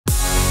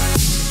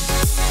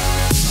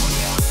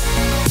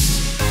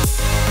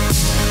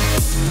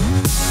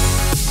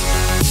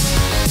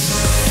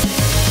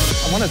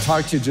want to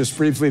talk to you just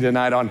briefly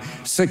tonight on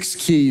 6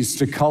 keys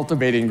to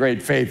cultivating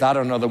great faith. I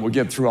don't know that we'll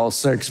get through all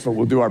 6, but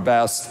we'll do our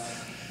best.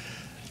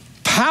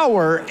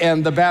 Power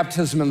and the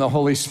baptism in the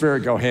Holy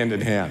Spirit go hand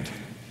in hand.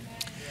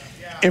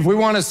 If we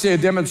want to see a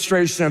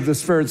demonstration of the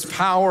Spirit's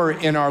power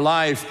in our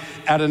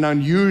life at an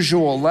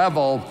unusual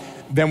level,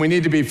 then we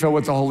need to be filled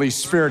with the Holy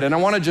Spirit. And I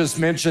want to just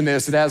mention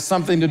this. It has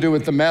something to do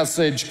with the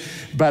message,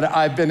 but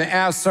I've been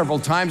asked several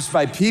times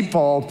by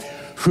people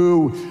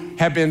who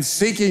have been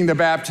seeking the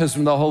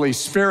baptism of the Holy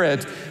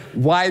Spirit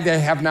why they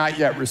have not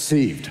yet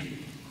received.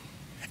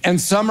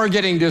 And some are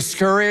getting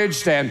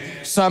discouraged, and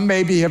some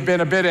maybe have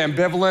been a bit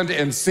ambivalent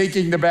in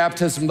seeking the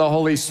baptism of the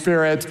Holy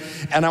Spirit.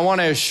 And I want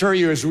to assure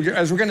you, as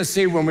we're going to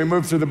see when we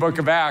move through the book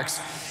of Acts,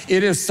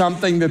 it is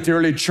something that the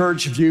early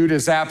church viewed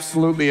as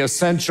absolutely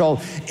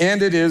essential,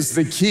 and it is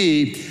the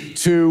key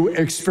to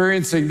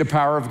experiencing the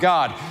power of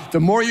God. The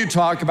more you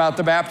talk about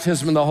the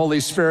baptism of the Holy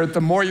Spirit,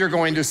 the more you're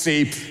going to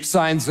see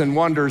signs and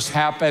wonders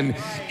happen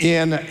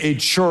in a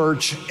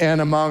church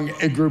and among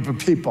a group of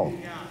people.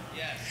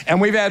 And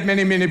we've had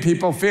many, many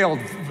people filled.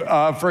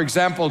 For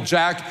example,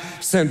 Jack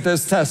sent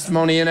this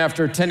testimony in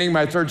after attending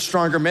my Third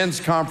Stronger Men's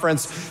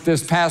Conference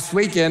this past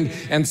weekend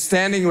and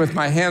standing with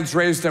my hands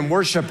raised in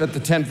worship at the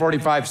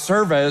 1045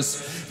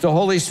 service. The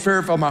Holy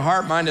Spirit filled my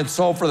heart, mind, and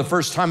soul for the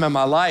first time in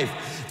my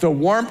life. The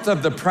warmth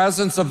of the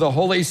presence of the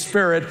Holy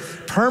Spirit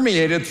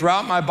permeated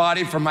throughout my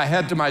body from my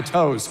head to my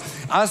toes.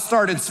 I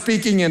started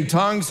speaking in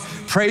tongues,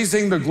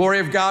 praising the glory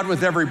of God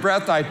with every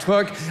breath I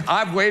took.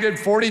 I've waited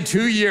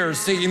 42 years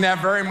seeking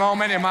that very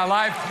moment in my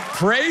life.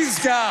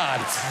 Praise God.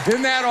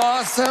 Isn't that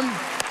awesome?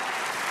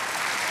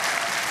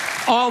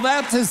 All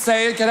that to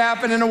say it could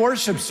happen in a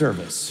worship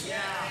service. Yeah,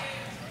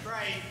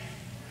 right.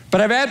 But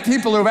I've had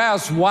people who've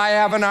asked, why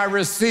haven't I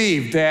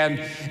received?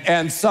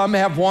 And some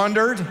have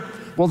wondered,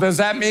 well, does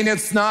that mean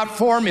it's not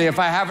for me if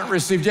I haven't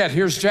received yet?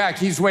 Here's Jack.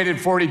 He's waited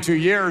 42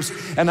 years,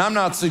 and I'm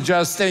not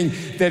suggesting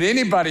that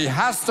anybody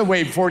has to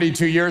wait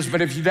 42 years,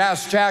 but if you'd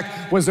ask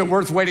Jack, was it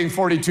worth waiting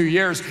 42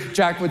 years?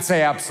 Jack would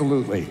say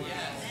absolutely.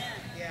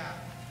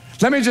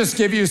 Let me just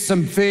give you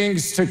some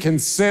things to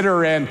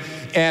consider,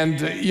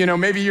 and you know,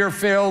 maybe you're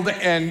filled,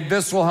 and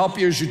this will help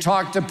you as you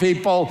talk to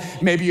people.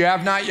 Maybe you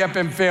have not yet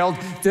been filled.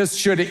 This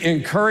should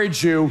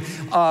encourage you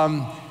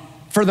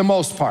for the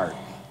most part.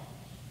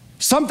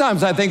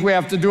 Sometimes I think we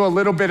have to do a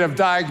little bit of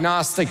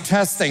diagnostic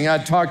testing. I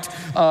talked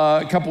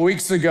a couple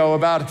weeks ago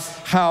about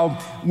how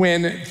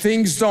when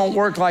things don't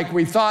work like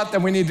we thought,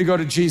 then we need to go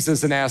to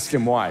Jesus and ask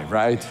him why,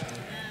 right?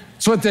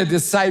 That's what the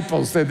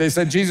disciples did. They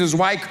said, Jesus,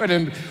 why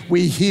couldn't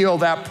we heal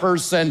that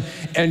person?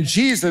 And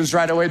Jesus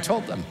right away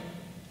told them.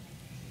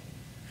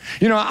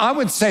 You know, I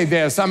would say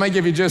this. I'm going to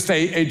give you just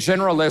a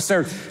general list.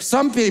 There are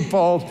some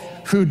people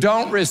who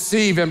don't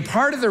receive, and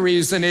part of the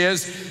reason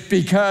is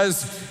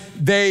because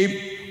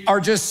they are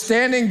just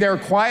standing there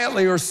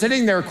quietly or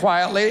sitting there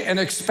quietly and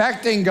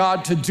expecting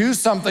God to do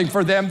something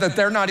for them that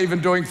they're not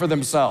even doing for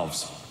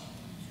themselves.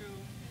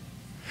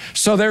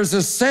 So there's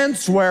a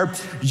sense where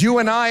you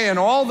and I and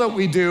all that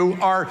we do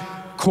are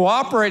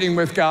cooperating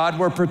with God,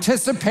 we're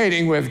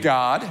participating with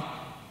God,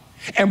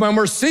 and when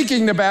we're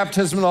seeking the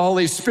baptism of the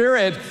Holy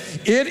Spirit,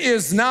 it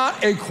is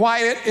not a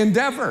quiet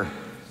endeavor.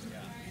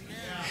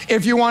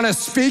 If you want to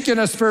speak in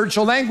a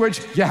spiritual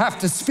language, you have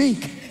to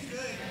speak.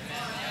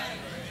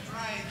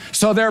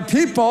 So there are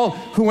people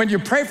who, when you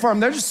pray for them,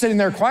 they're just sitting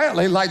there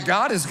quietly like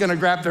God is going to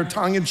grab their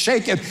tongue and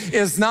shake it.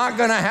 It's not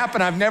going to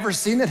happen. I've never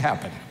seen it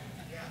happen.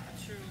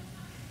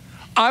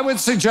 I would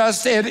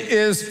suggest it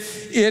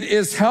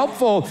is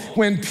helpful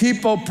when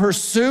people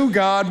pursue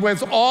God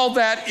with all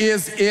that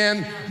is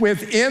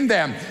within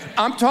them.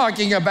 I'm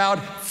talking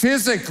about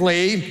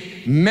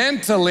physically,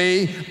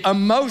 mentally,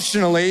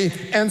 emotionally,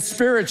 and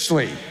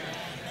spiritually.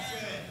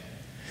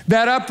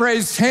 That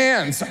upraised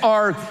hands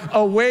are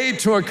a way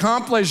to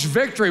accomplish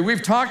victory.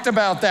 We've talked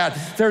about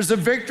that. There's a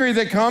victory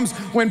that comes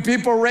when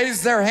people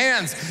raise their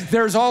hands.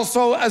 There's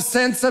also a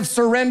sense of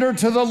surrender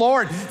to the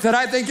Lord that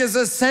I think is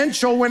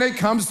essential when it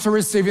comes to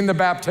receiving the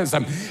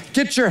baptism.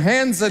 Get your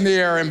hands in the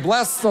air and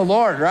bless the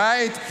Lord,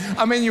 right?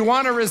 I mean, you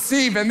want to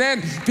receive and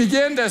then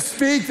begin to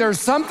speak.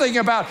 There's something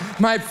about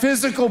my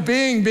physical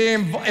being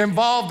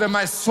involved and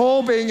my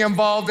soul being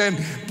involved in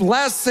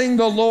blessing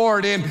the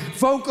Lord and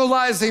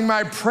vocalizing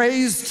my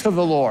praise to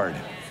the Lord.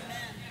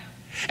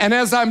 And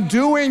as I'm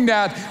doing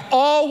that,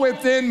 all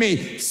within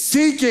me,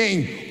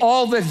 seeking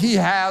all that he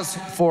has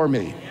for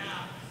me.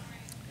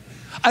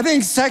 I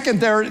think second,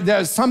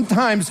 there's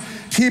sometimes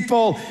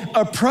people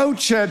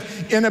approach it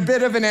in a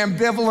bit of an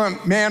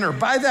ambivalent manner.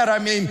 By that I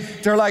mean,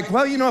 they're like,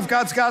 well, you know, if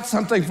God's got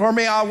something for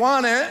me, I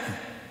want it.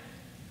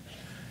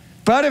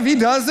 But if he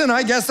doesn't,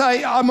 I guess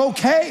I'm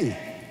okay.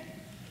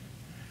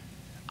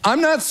 I'm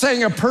not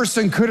saying a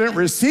person couldn't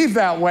receive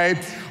that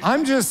way.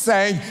 I'm just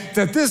saying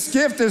that this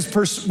gift is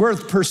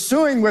worth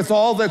pursuing with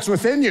all that's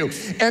within you.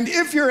 And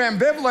if you're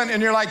ambivalent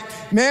and you're like,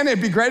 man, it'd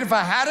be great if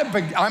I had it,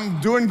 but I'm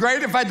doing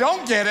great if I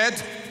don't get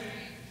it,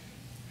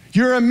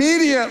 you're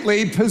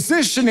immediately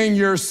positioning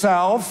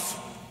yourself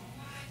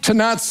to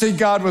not seek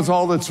God with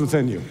all that's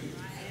within you.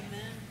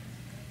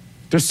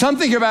 There's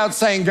something about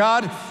saying,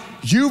 God,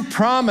 you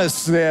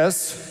promised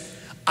this,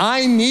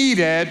 I need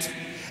it,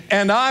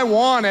 and I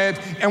want it,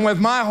 and with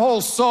my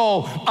whole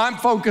soul, I'm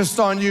focused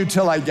on you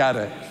till I get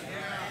it.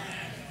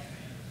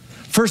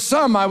 For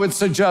some, I would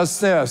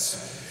suggest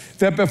this,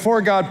 that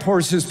before God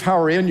pours his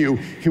power in you,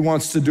 he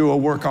wants to do a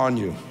work on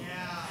you.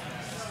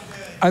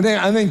 I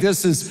think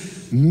this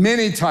is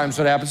many times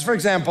what happens. For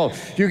example,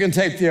 you can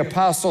take the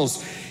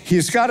apostles.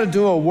 He's got to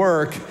do a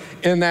work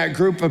in that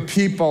group of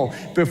people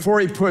before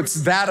he puts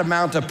that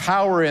amount of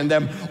power in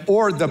them,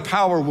 or the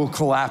power will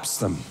collapse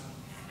them.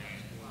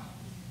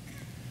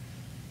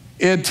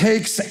 It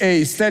takes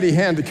a steady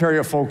hand to carry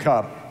a full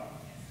cup.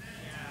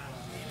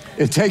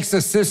 It takes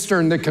a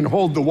cistern that can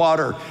hold the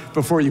water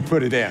before you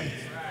put it in.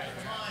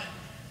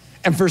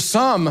 And for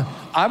some,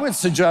 I would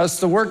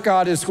suggest the work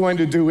God is going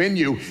to do in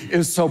you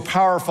is so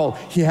powerful,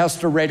 he has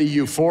to ready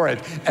you for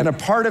it. And a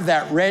part of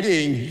that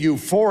readying you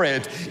for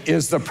it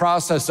is the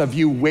process of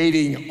you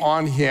waiting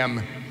on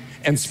him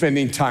and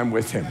spending time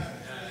with him.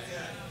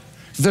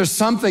 There's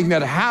something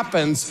that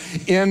happens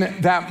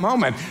in that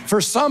moment. For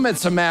some,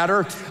 it's a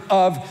matter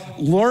of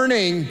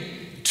learning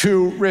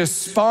to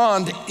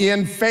respond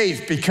in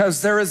faith,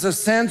 because there is a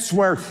sense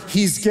where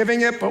he's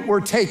giving it, but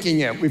we're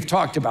taking it. We've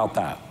talked about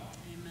that.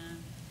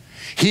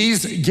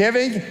 He's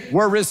giving,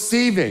 we're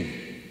receiving.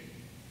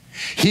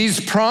 He's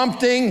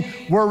prompting,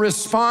 we're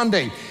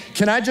responding.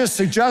 Can I just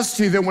suggest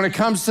to you that when it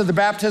comes to the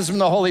baptism of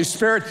the Holy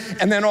Spirit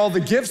and then all the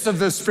gifts of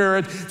the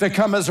Spirit that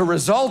come as a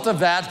result of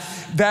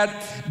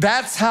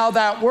that's how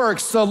that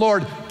works. The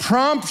Lord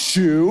prompts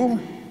you,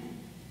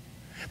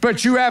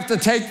 but you have to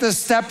take the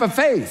step of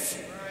faith.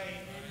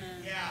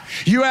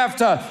 You have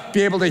to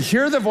be able to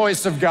hear the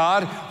voice of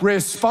God,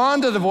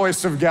 respond to the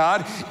voice of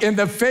God in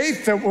the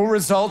faith that will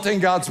result in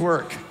God's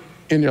work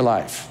in your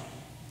life.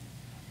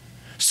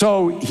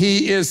 So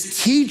he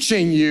is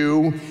teaching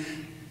you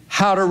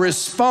how to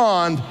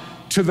respond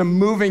to the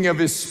moving of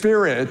his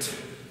Spirit,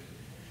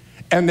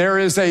 and there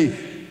is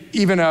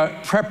even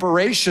a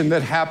preparation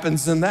that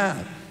happens in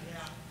that.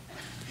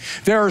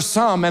 There are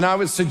some, and I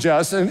would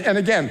suggest, and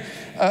again,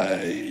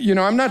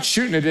 I'm not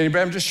shooting at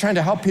anybody, I'm just trying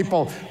to help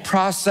people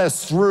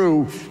process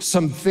through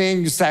some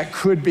things that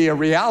could be a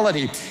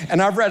reality.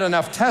 And I've read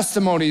enough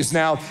testimonies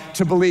now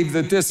to believe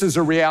that this is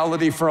a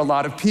reality for a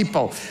lot of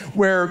people,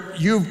 where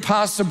you've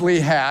possibly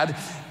had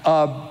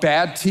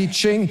bad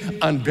teaching,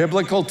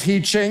 unbiblical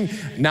teaching,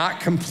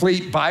 not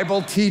complete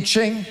Bible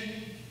teaching,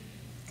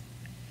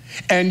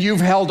 and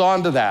you've held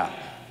on to that.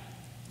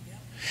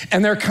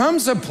 And there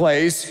comes a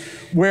place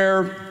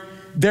where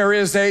there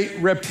is a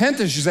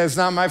repentance. You say, it's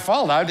not my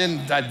fault.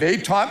 They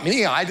taught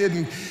me, I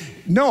didn't.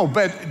 No,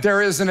 but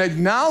there is an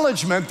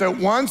acknowledgement that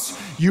once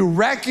you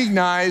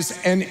recognize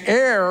an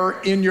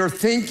error in your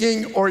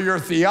thinking or your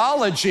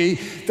theology,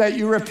 that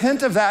you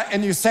repent of that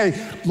and you say,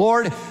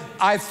 Lord,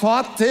 I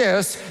thought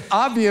this.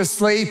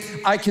 Obviously,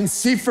 I can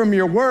see from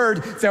your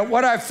word that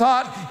what I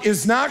thought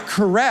is not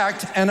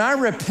correct, and I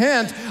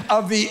repent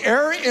of the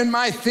error in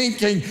my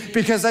thinking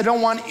because I don't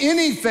want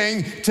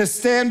anything to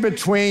stand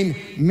between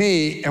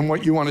me and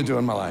what you want to do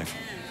in my life.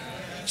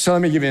 So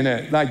let me give you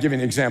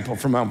an example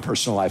from my own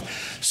personal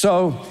life.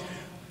 So,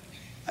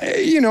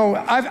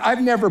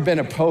 I've never been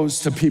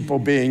opposed to people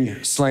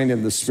being slain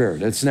in the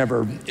Spirit.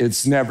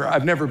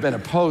 I've never been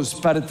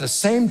opposed, but at the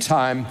same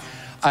time,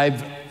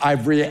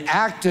 I've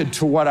reacted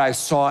to what I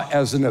saw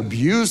as an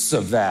abuse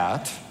of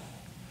that.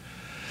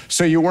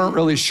 So you weren't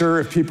really sure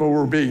if people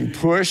were being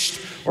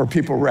pushed or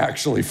people were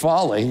actually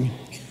falling.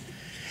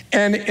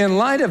 And in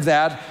light of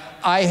that,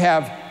 I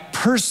have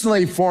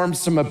personally formed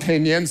some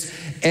opinions,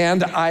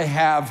 and I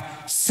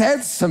have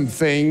said some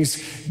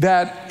things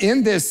that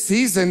in this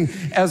season,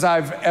 as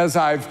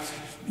I've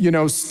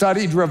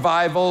studied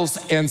revivals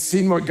and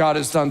seen what God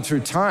has done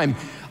through time,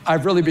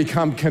 I've really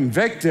become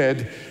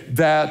convicted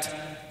that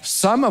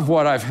some of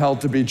what I've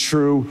held to be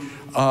true,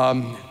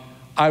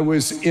 I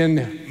was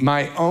in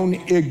my own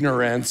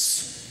ignorance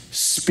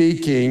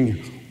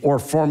speaking or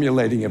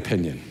formulating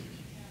opinion.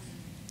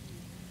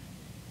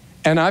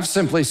 And I've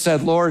simply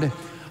said, Lord,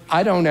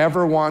 I don't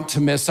ever want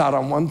to miss out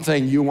on one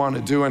thing you want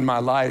to do in my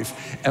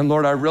life. And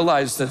Lord, I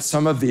realize that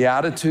some of the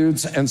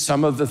attitudes and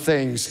some of the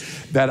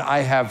things that I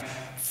have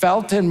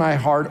felt in my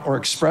heart or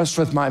expressed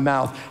with my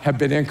mouth have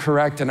been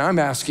incorrect, and I'm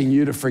asking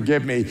you to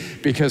forgive me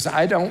because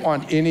I don't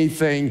want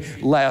anything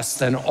less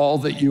than all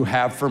that you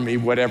have for me,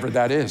 whatever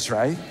that is,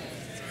 right?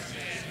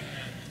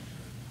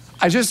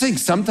 I just think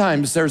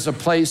sometimes there's a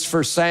place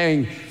for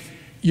saying,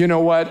 you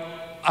know what,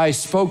 I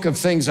spoke of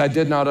things I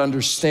did not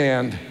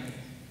understand,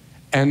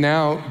 and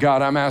now,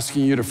 God, I'm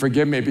asking you to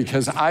forgive me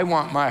because I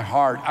want my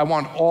heart, I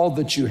want all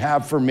that you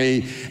have for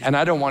me, and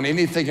I don't want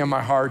anything in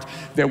my heart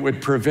that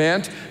would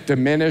prevent,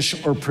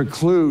 diminish, or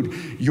preclude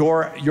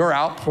your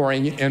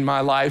outpouring in my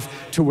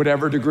life to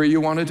whatever degree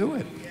you want to do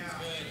it.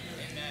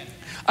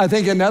 I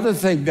think another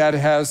thing that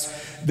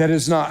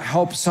has not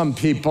helped some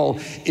people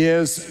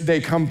is they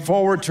come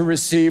forward to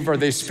receive, or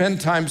they spend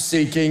time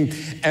seeking,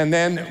 and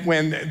then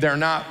when they're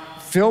not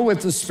filled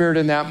with the Spirit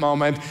in that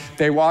moment,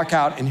 they walk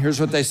out and here's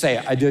what they say,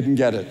 I didn't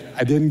get it.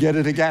 I didn't get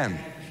it again.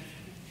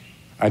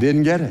 I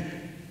didn't get it.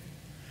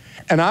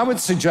 And I would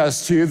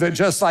suggest to you that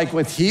just like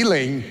with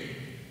healing,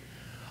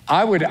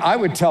 I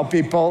would tell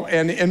people,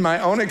 and in my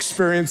own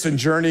experience and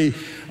journey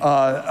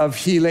of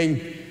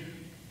healing,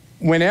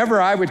 whenever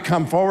I would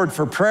come forward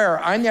for prayer,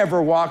 I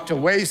never walked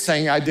away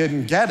saying I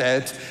didn't get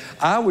it.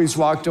 I always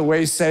walked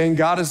away saying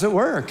God is at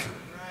work.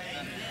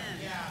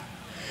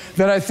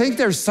 That I think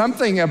there's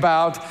something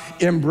about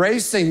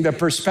embracing the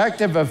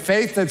perspective of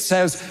faith that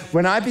says,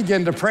 when I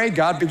begin to pray,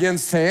 God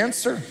begins to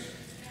answer.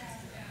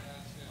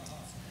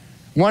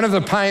 One of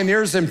the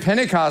pioneers in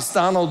Pentecost,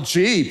 Donald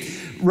G.,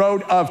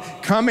 wrote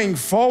of coming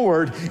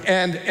forward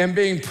and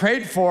being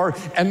prayed for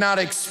and not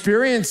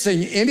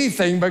experiencing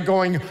anything but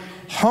going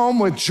home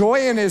with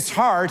joy in his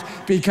heart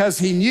because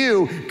he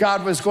knew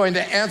God was going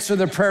to answer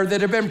the prayer that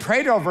had been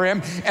prayed over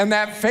him. And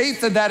that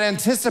faith and that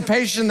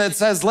anticipation that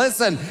says,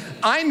 listen,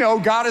 I know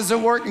God is at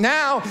work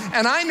now,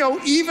 and I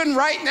know even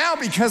right now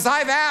because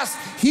I've asked,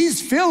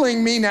 he's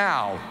filling me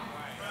now.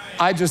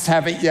 I just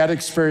haven't yet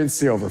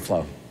experienced the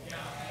overflow.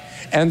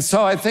 And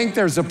so I think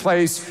there's a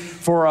place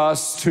for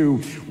us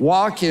to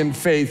walk in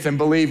faith and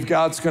believe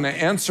God's going to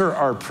answer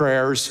our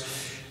prayers,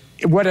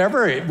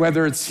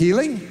 whether it's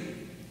healing.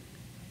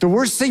 The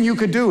worst thing you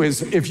could do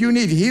is, if you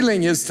need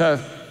healing, is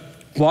to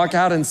walk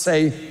out and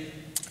say,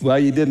 well,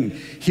 you didn't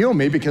heal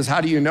me, because how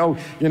do you know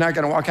you're not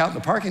going to walk out in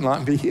the parking lot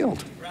and be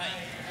healed? Right.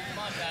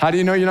 How do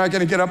you know you're not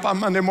going to get up on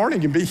Monday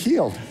morning and be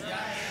healed?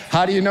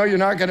 How do you know you're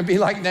not going to be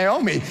like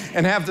Naomi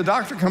and have the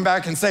doctor come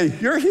back and say,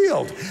 you're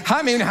healed?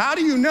 I mean, how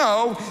do you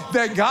know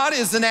that God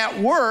isn't at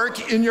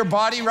work in your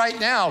body right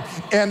now?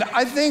 And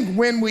I think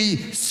when we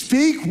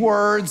speak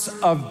words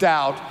of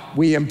doubt,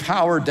 we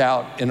empower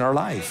doubt in our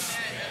life.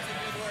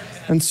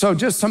 And so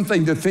just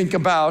something to think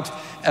about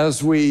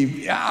as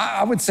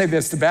I would say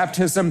this, the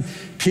baptism,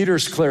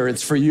 Peter's clear,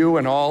 it's for you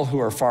and all who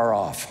are far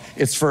off.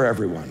 It's for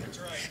everyone.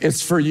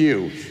 It's for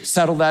you.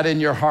 Settle that in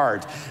your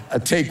heart.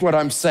 Take what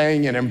I'm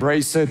saying and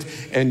embrace it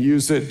and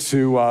use it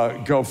to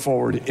go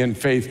forward in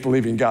faith,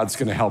 believing God's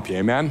going to help you.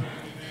 Amen?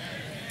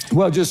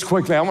 Well, just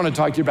quickly, I want to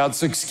talk to you about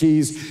 6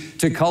 keys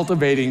to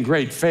cultivating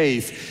great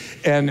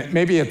faith. And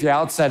maybe at the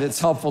outset, it's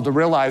helpful to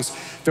realize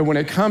that when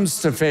it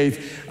comes to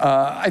faith,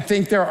 I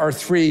think there are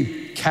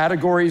 3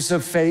 categories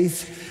of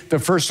faith. The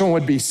first one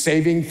would be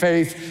saving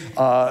faith.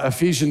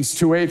 Ephesians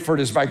 2:8, for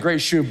it is by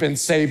grace you have been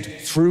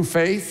saved through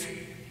faith.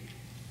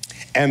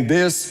 And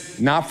this,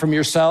 not from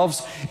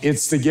yourselves,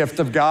 it's the gift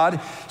of God.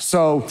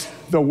 So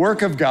the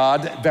work of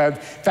God, in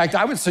fact,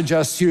 I would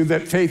suggest to you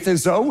that faith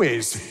is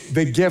always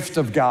the gift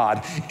of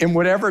God in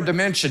whatever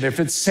dimension. If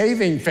it's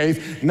saving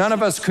faith, none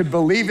of us could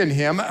believe in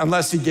him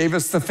unless he gave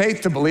us the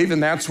faith to believe,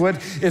 and that's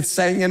what it's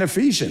saying in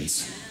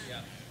Ephesians.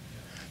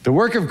 The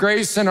work of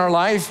grace in our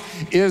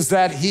life is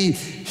that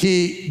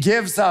he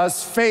gives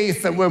us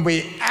faith that when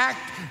we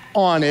act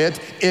on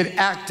it, it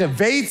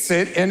activates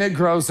it and it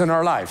grows in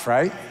our life,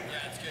 right?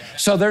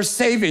 So there's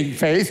saving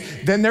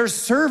faith, then there's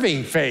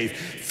serving faith,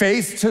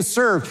 faith to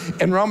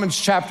serve. In Romans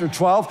chapter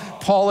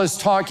 12, Paul is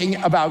talking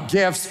about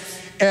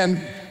gifts,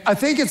 and I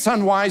think it's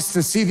unwise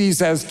to see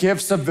these as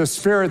gifts of the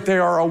Spirit. They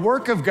are a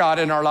work of God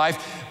in our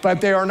life,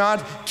 but they are not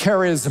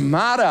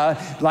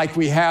charismata like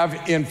we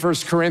have in 1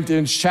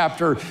 Corinthians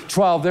chapter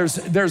 12.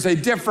 There's a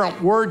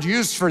different word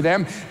used for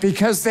them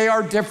because they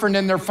are different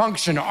in their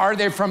function. Are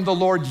they from the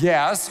Lord?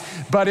 Yes,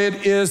 but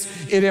it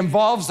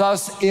involves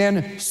us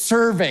in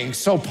serving.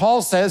 So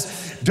Paul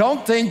says,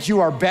 don't think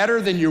you are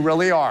better than you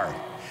really are.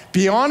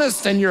 Be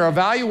honest in your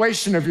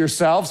evaluation of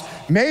yourselves,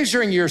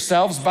 measuring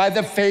yourselves by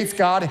the faith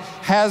God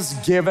has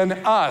given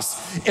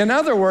us. In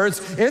other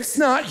words, it's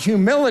not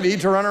humility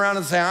to run around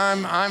and say,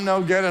 I'm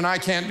no good and I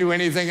can't do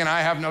anything and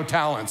I have no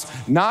talents.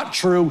 Not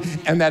true,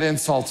 and that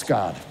insults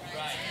God.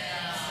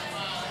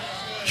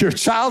 You're a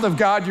child of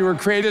God. You were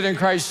created in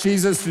Christ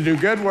Jesus to do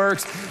good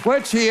works,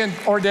 which he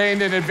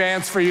ordained in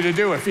advance for you to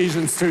do,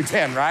 Ephesians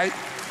 2:10, right?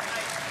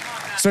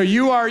 So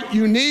you are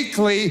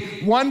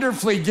uniquely,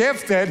 wonderfully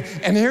gifted.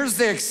 And here's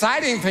the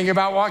exciting thing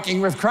about walking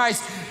with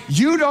Christ.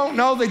 You don't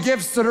know the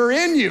gifts that are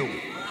in you.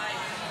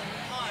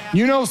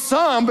 You know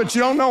some, but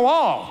you don't know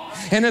all.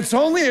 And it's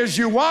only as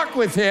you walk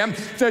with him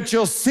that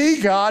you'll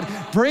see God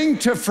bring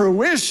to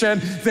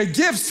fruition the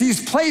gifts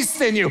he's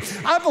placed in you.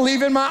 I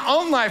believe in my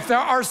own life there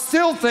are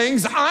still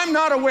things I'm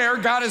not aware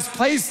God has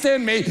placed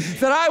in me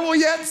that I will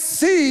yet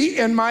see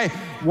in my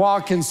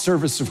walk in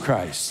service of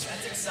Christ.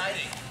 That's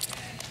exciting.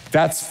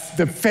 That's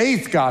the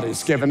faith God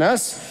has given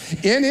us.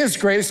 In his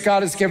grace,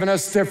 God has given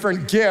us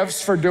different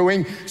gifts for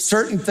doing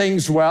certain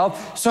things well.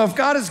 So if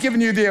God has given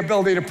you the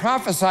ability to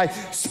prophesy,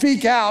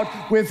 speak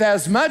out with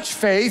as much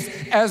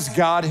faith as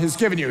God has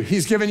given you.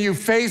 He's given you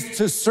faith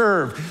to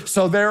serve.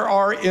 So there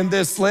are in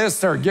this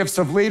list, there are gifts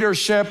of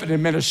leadership and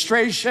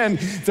administration.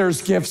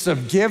 There's gifts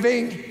of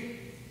giving.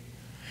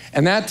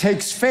 And that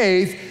takes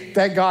faith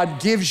that God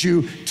gives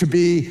you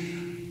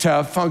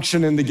to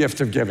function in the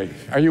gift of giving.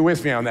 Are you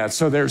with me on that?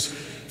 So there's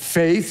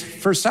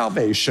faith for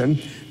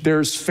salvation,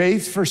 there's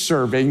faith for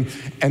serving,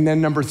 and then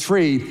number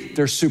 3,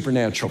 there's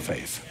supernatural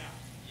faith.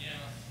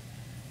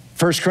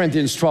 1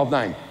 Corinthians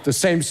 12:9, the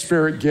same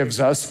Spirit gives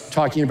us,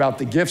 talking about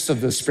the gifts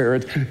of the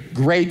Spirit,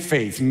 great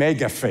faith,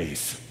 mega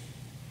faith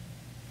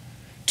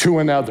to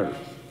another.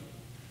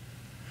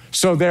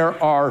 So there's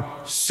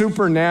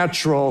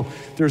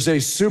a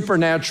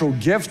supernatural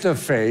gift of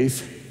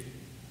faith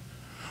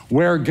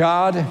where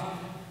God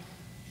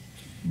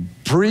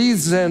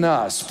breathes in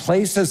us,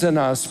 places in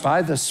us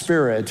by the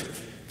Spirit,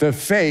 the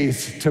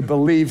faith to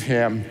believe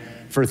him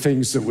for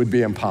things that would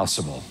be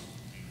impossible.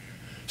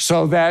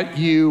 So that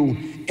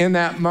you, in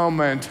that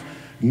moment,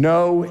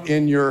 know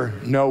in your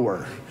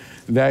knower,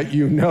 that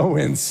you know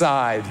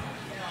inside.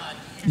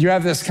 You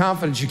have this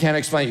confidence you can't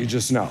explain, you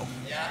just know.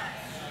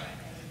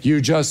 You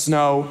just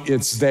know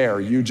it's there.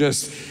 You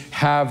just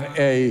have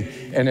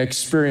an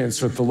experience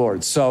with the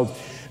Lord. So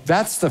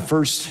that's the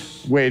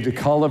first way to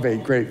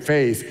cultivate great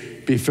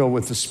faith, be filled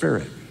with the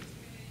Spirit.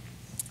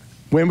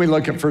 When we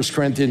look at 1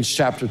 Corinthians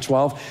chapter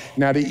 12,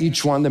 now to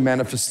each one the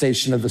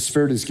manifestation of the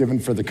Spirit is given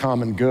for the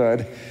common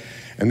good.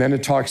 And then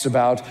it talks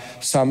about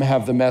some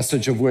have the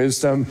message of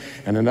wisdom,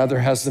 and another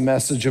has the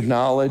message of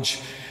knowledge,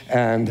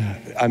 and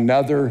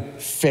another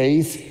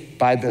faith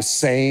by the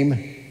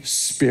same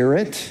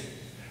Spirit,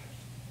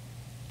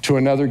 to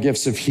another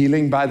gifts of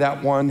healing by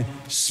that one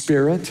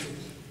Spirit.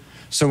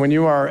 So when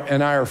you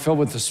and I are filled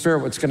with the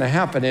Spirit, what's going to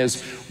happen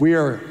is we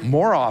are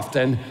more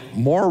often,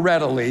 more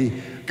readily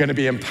going to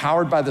be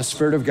empowered by the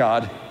Spirit of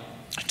God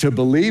to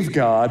believe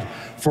God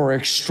for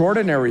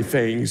extraordinary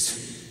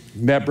things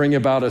that bring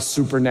about a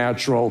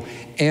supernatural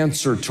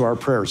answer to our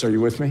prayers. Are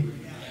you with me?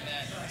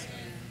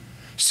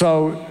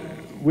 So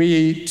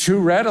we too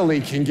readily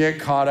can get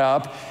caught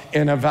up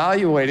in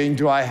evaluating,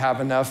 do I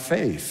have enough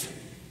faith?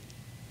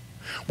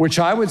 Which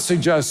I would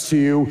suggest to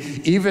you,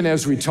 even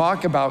as we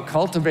talk about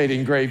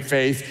cultivating great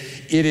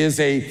faith, it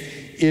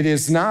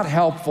is not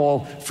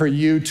helpful for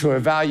you to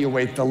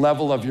evaluate the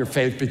level of your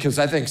faith, because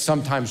I think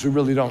sometimes we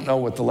really don't know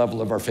what the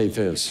level of our faith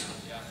is.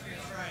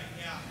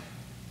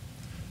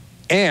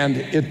 And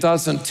it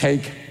doesn't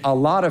take a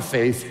lot of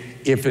faith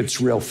if it's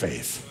real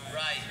faith.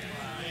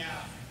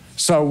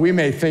 So we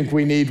may think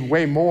we need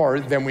way more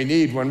than we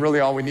need, when really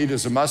all we need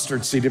is a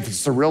mustard seed. If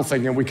it's the real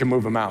thing, then we can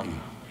move a mountain.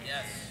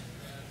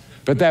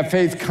 But that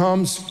faith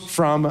comes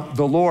from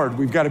the Lord.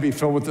 We've got to be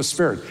filled with the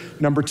Spirit.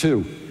 Number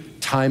 2,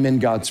 time in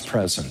God's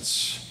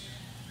presence.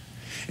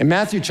 In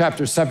Matthew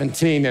chapter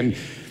 17 and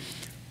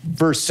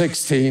verse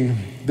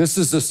 16, this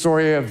is the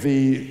story of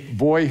the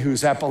boy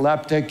who's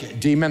epileptic,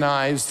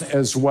 demonized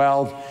as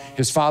well.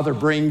 His father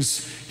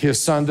brings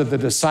his son to the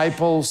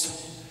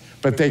disciples,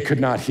 but they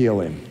could not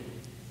heal him.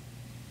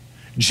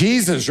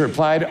 Jesus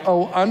replied,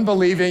 "O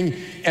unbelieving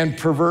and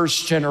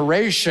perverse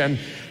generation,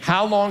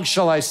 how long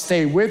shall I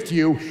stay with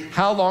you?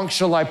 How long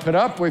shall I put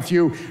up with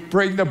you?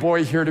 Bring the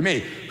boy here to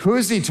me." Who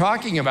is he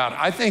talking about?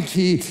 I think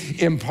he,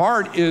 in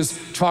part, is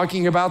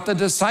talking about the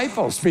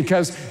disciples,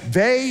 because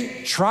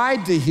they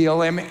tried to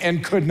heal him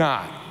and could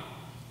not.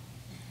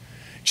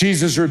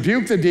 Jesus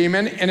rebuked the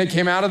demon, and it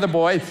came out of the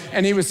boy,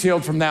 and he was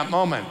healed from that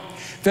moment.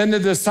 Then the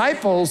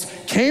disciples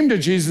came to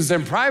Jesus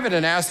in private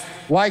and asked,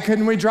 "Why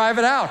couldn't we drive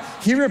it out?"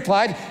 He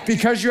replied,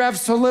 "Because you have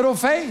so little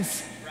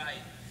faith."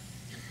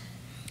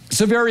 It's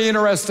a very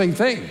interesting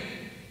thing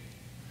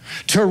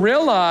to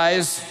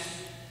realize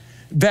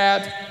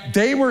that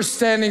they were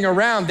standing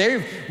around.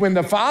 When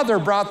the father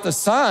brought the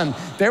son,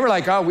 they were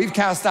like, "Oh, we've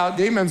cast out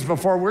demons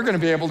before. We're going to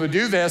be able to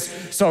do this."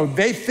 So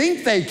they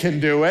think they can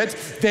do it.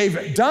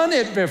 They've done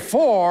it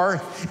before,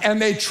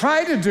 and they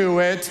try to do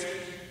it.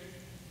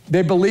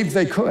 They believe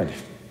they could.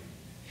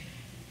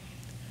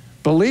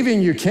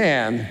 Believing you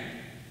can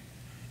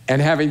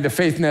and having the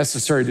faith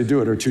necessary to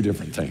do it are two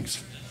different things.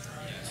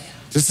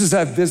 This is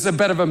a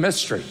bit of a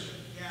mystery.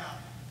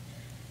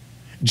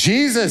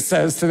 Jesus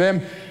says to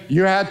them,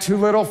 "You had too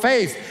little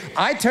faith."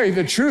 I tell you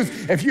the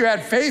truth, if you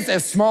had faith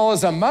as small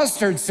as a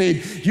mustard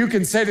seed, you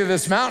can say to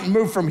this mountain,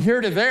 "Move from here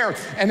to there,"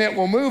 and it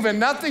will move, and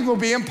nothing will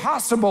be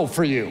impossible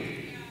for you.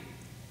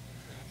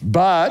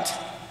 But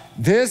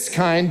this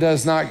kind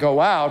does not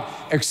go out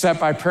except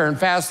by prayer and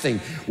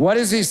fasting. What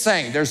is he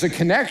saying? There's a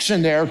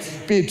connection there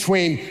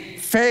between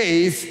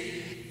faith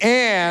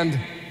and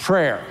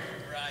prayer.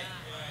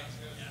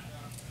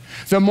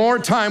 The more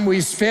time we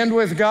spend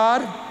with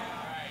God,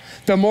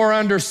 the more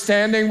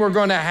understanding we're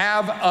going to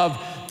have of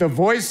the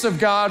voice of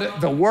God,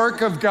 the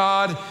work of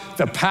God,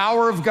 the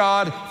power of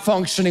God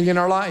functioning in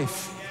our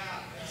life.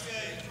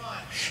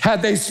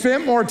 Had they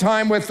spent more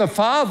time with the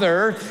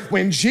Father,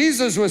 when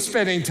Jesus was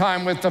spending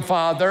time with the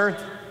Father,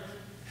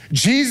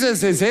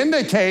 Jesus is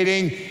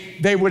indicating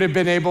they would have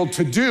been able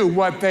to do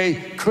what they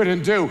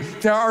couldn't do.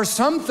 There are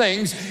some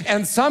things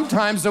and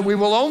sometimes that we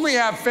will only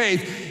have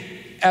faith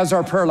as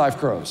our prayer life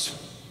grows.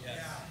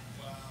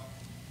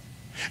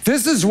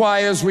 This is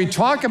why, as we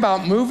talk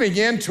about moving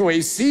into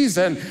a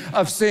season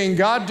of seeing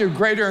God do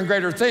greater and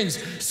greater things,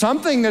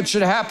 something that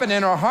should happen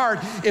in our heart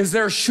is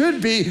there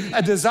should be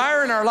a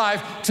desire in our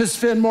life to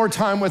spend more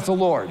time with the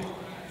Lord.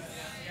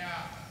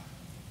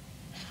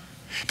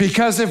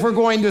 Because if we're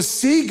going to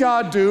see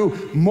God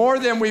do more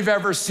than we've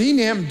ever seen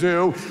him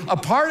do, a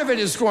part of it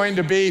is going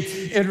to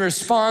be in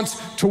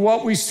response to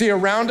what we see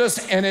around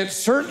us, and it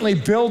certainly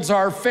builds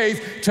our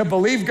faith to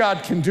believe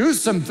God can do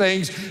some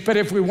things. But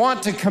if we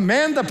want to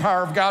command the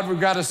power of God, we've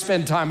got to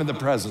spend time in the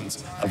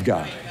presence of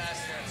God.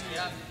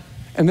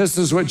 And this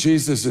is what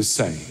Jesus is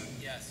saying.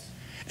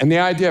 And the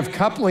idea of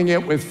coupling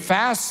it with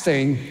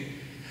fasting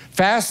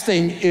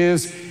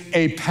is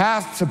a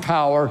path to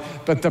power,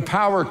 but the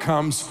power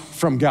comes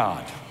from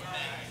God.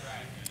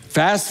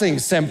 Fasting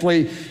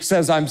simply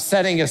says I'm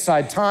setting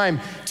aside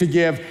time to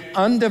give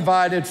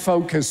undivided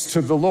focus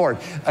to the Lord.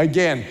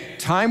 Again,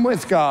 time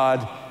with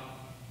God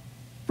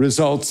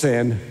results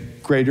in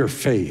greater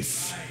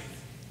faith.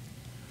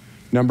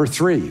 Number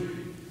 3,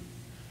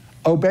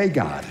 obey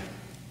God.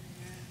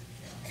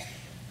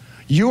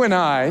 You and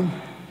I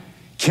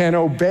can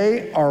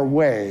obey our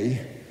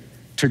way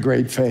to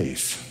great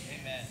faith.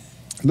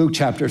 Luke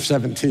chapter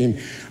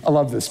 17, I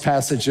love this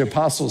passage. The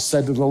apostles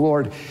said to the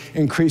Lord,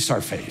 increase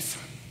our faith.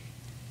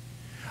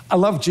 I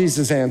love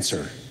Jesus'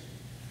 answer.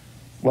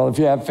 Well, if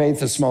you have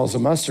faith as small as a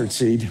mustard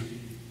seed,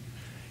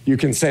 you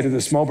can say to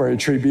this mulberry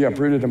tree, be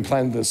uprooted and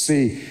planted in the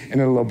sea, and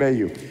it'll obey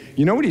you.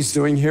 You know what he's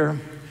doing here?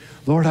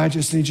 Lord, I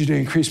just need you to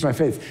increase my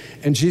faith.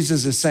 And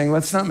Jesus is saying,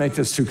 let's not make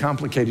this too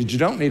complicated. You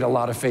don't need a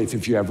lot of faith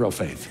if you have real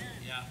faith.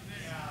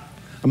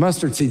 A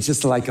mustard seed's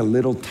just like a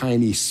little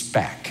tiny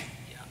speck.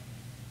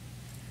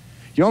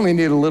 You only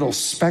need a little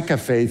speck of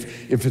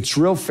faith if it's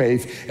real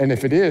faith, and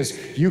if it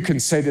is, you can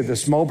say to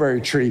this mulberry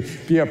tree,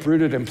 be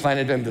uprooted and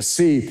planted in the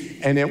sea,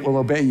 and it will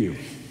obey you.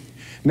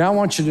 Now I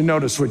want you to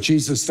notice what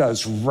Jesus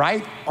does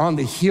right on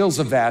the heels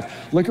of that.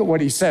 Look at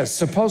what he says.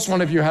 Suppose one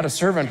of you had a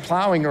servant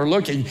plowing or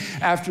looking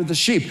after the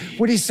sheep.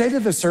 Would he say to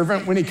the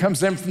servant when he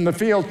comes in from the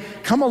field,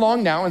 come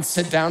along now and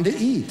sit down to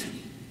eat?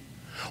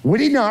 Would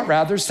he not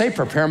rather say,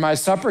 prepare my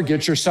supper,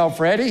 get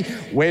yourself ready,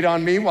 wait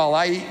on me while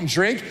I eat and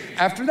drink?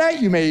 After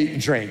that you may eat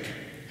and drink.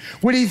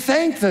 Would he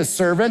thank the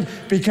servant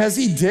because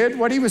he did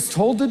what he was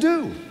told to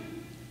do?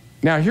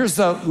 Now here's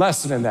the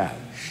lesson in that.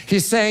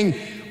 He's saying,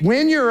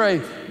 when you're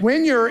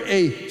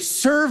a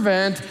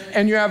servant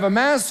and you have a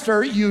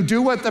master, you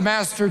do what the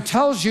master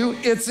tells you.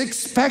 It's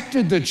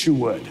expected that you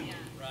would.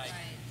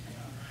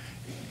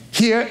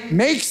 He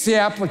makes the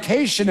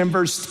application in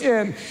verse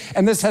 10,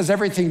 and this has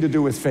everything to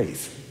do with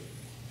faith.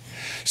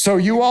 So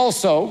you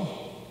also,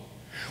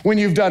 when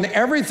you've done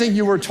everything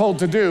you were told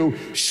to do,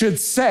 should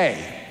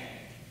say,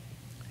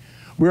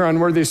 we're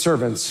unworthy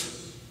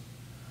servants.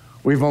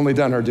 We've only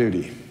done our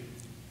duty.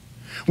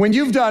 When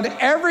you've done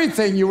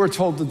everything you were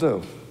told to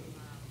do,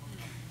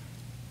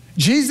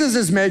 Jesus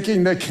is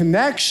making the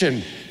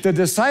connection. The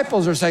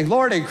disciples are saying,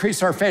 Lord,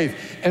 increase our faith.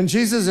 And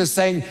Jesus is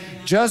saying,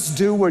 just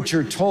do what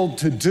you're told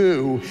to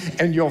do,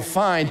 and you'll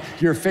find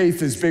your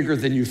faith is bigger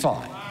than you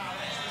thought.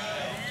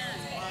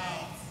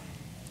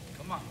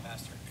 Come on,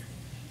 Pastor.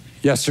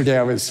 Yesterday,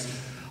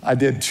 I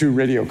did 2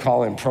 radio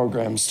call-in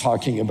programs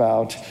talking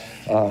about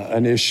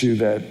an issue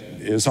that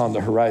is on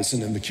the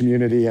horizon in the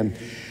community. And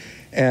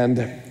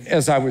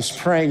as I was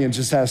praying and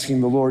just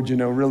asking the Lord,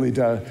 really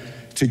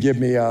to give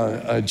me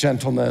a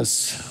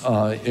gentleness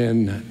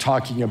in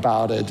talking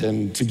about it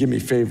and to give me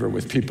favor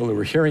with people who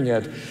were hearing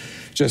it,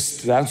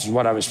 just that's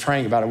what I was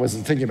praying about. I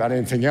wasn't thinking about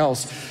anything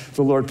else.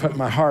 The Lord put in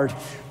my heart,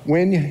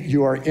 when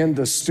you are in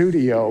the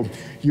studio,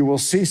 you will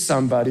see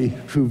somebody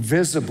who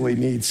visibly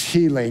needs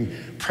healing.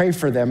 Pray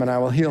for them and I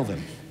will heal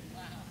them.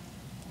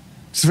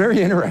 It's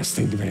very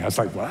interesting to me. I was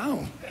like,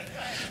 wow.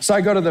 So I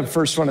go to the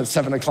first one at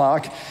 7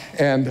 o'clock,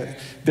 and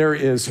there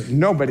is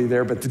nobody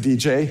there but the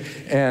DJ,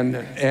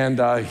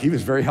 and he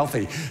was very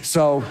healthy.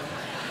 So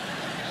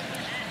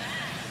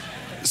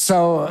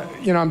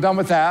I'm done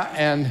with that,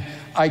 and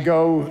I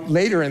go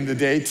later in the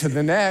day to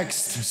the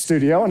next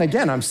studio, and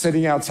again, I'm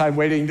sitting outside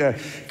waiting to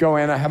go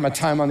in. I have my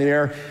time on the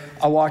air.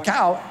 I walk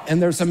out, and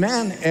there's a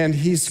man, and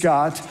he's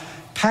got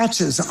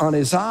patches on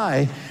his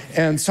eye.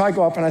 And so I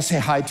go up and I say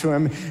hi to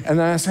him, and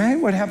then I say, hey,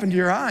 what happened to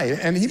your eye?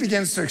 And he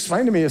begins to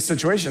explain to me his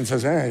situation,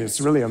 says, hey, it's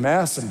really a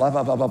mess, and blah,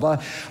 blah, blah, blah,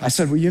 blah. I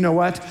said, well, you know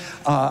what?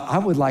 I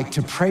would like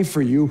to pray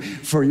for you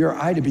for your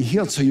eye to be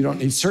healed so you don't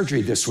need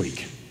surgery this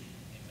week.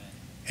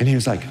 And he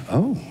was like,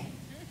 oh.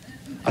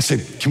 I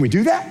said, can we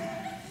do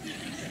that?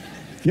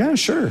 Yeah,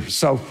 sure.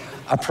 So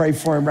I prayed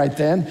for him right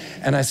then,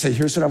 and I said,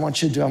 here's what I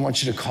want you to do. I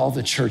want you to call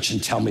the church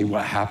and tell me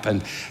what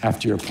happened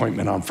after your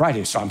appointment on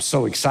Friday. So I'm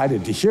so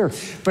excited to hear.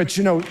 But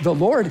the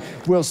Lord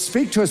will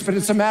speak to us, but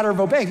it's a matter of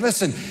obeying.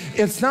 Listen,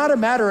 it's not a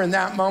matter in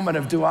that moment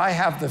of, do I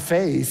have the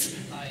faith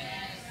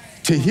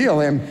to heal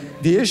him?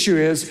 The issue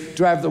is,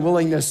 do I have the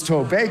willingness to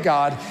obey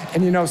God?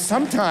 And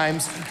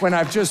sometimes when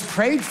I've just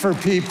prayed for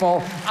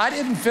people, I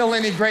didn't feel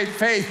any great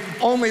faith,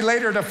 only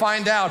later to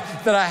find out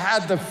that I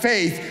had the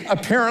faith,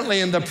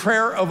 apparently in the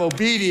prayer of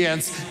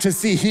obedience, to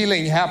see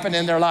healing happen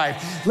in their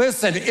life.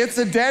 Listen, it's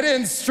a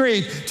dead-end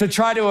street to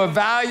try to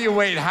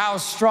evaluate how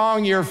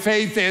strong your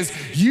faith is.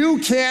 You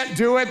can't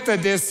do it. The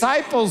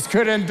disciples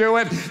couldn't do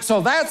it.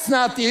 So that's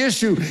not the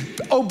issue.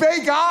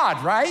 Obey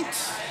God, right?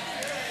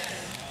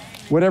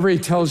 Whatever he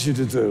tells you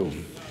to do.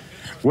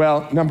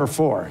 Well, number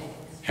 4.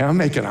 I'm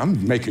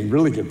making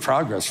really good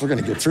progress. We're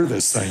going to get through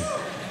this thing.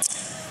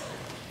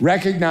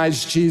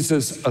 Recognize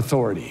Jesus'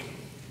 authority.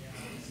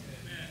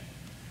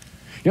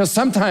 You know,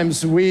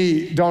 sometimes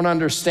we don't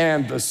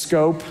understand the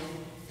scope,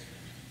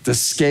 the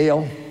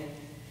scale,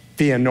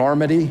 the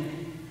enormity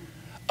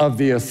of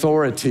the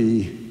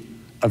authority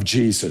of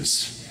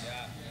Jesus.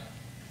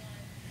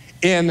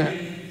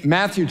 In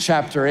Matthew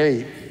chapter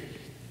 8,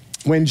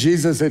 when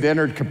Jesus had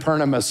entered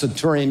Capernaum, a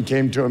centurion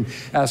came to him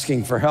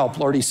asking for help.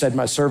 Lord, he said,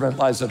 my servant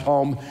lies at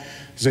home.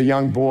 He's a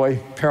young boy,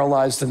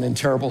 paralyzed and in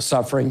terrible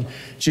suffering.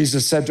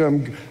 Jesus said to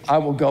him, I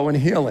will go and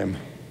heal him.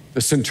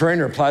 The centurion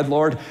replied,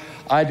 Lord,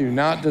 I do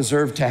not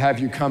deserve to have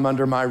you come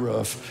under my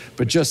roof,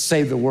 but just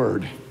say the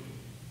word,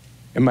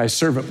 and my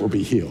servant will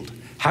be healed.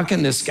 How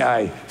can this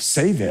guy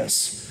say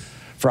this?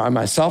 For I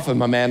myself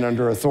am a man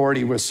under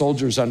authority with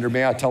soldiers under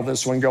me. I tell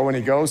this one, go, and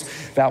he goes.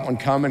 That one,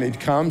 come, and he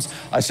comes.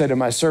 I say to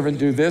my servant,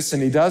 do this,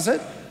 and he does it.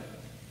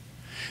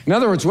 In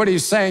other words, what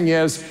he's saying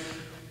is,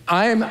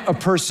 I'm a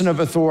person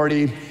of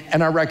authority,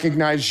 and I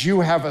recognize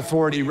you have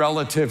authority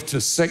relative to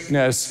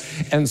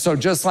sickness. And so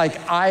just like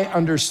I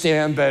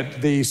understand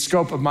that the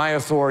scope of my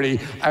authority,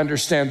 I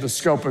understand the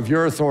scope of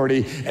your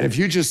authority. And if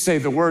you just say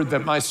the word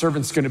that my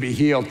servant's going to be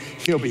healed,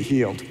 he'll be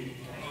healed.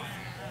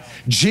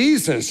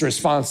 Jesus'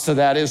 response to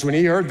that is when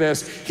he heard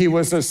this, he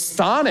was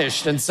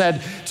astonished and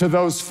said to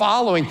those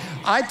following,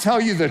 I tell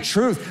you the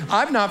truth,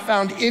 I've not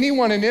found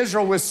anyone in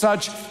Israel with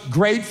such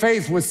great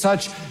faith, with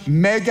such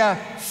mega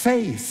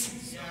faith.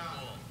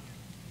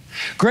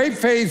 Great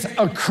faith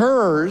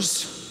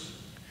occurs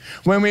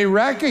when we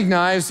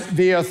recognize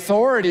the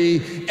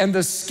authority and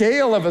the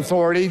scale of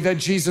authority that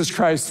Jesus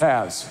Christ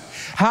has.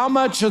 How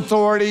much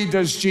authority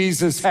does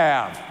Jesus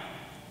have?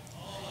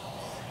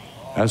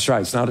 That's right,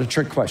 it's not a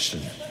trick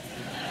question.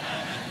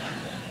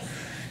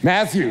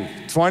 Matthew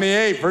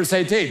 28, verse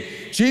 18.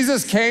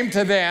 Jesus came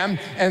to them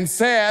and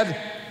said,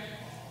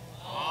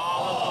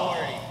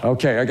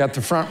 okay, I got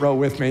the front row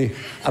with me.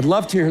 I'd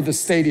love to hear the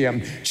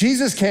stadium.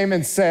 Jesus came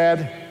and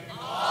said,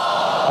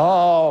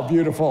 oh,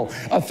 beautiful.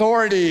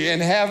 Authority in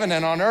heaven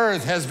and on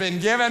earth has been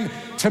given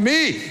to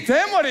me.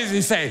 Then what does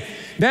he say?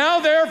 Now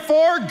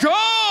therefore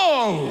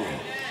go.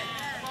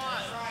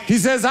 He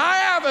says, I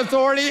have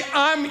authority.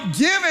 I'm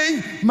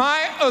giving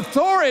my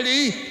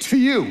authority to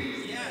you.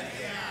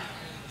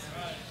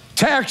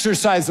 To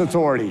exercise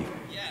authority.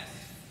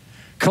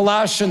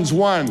 Colossians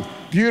 1,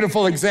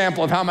 beautiful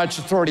example of how much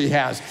authority he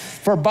has.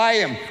 For by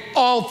him,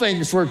 all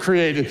things were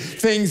created,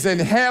 things in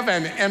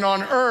heaven and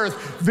on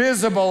earth,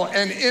 visible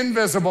and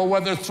invisible,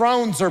 whether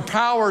thrones or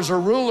powers or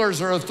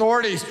rulers or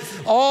authorities,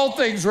 all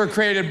things were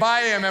created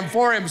by him and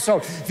for him. So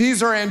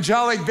these are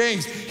angelic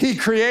beings. He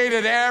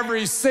created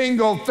every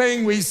single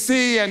thing we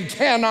see and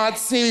cannot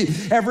see.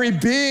 Every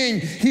being,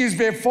 he's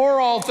before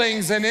all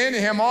things, and in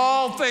him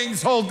all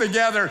things hold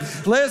together.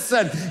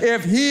 Listen,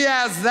 if he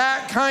has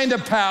that kind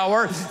of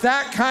power,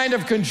 that kind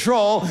of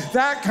control,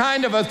 that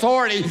kind of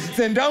authority,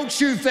 then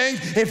don't you think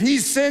if he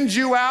sends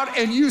you out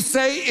and you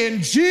say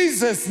in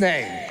Jesus'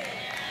 name,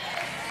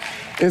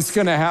 it's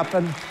going to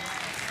happen?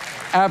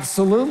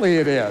 Absolutely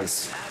it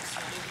is.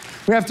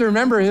 We have to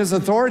remember his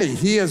authority.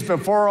 He is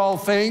before all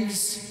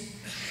things.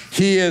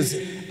 He is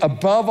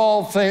above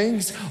all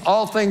things.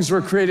 All things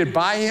were created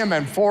by him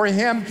and for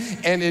him.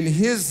 And in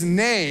his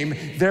name,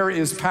 there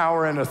is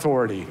power and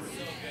authority.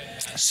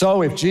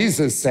 So if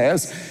Jesus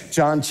says,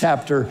 John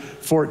chapter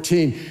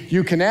 14,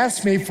 you can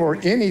ask me for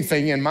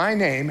anything in my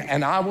name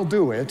and I will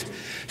do it,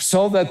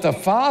 so that the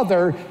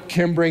Father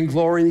can bring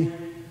glory,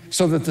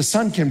 so that the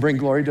Son can bring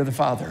glory to the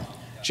Father.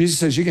 Jesus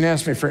says, you can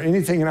ask me for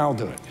anything and I'll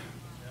do it.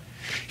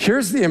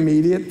 Here's the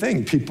immediate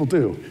thing people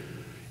do.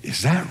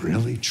 Is that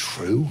really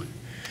true?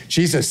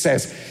 Jesus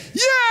says,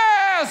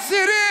 yes,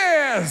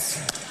 it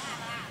is.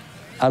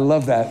 I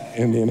love that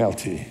in the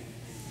NLT.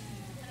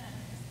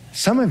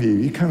 Some of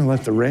you kind of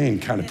let the rain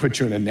kind of put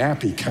you in a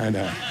nappy kind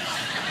of.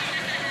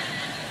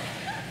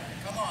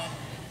 Come on.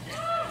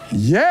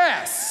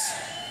 Yes.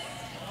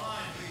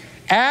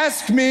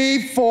 Ask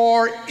me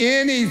for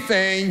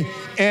anything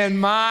in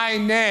my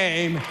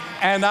name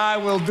and I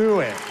will do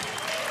it.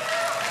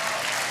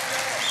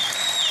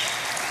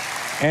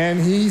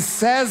 And he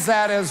says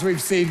that, as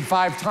we've seen,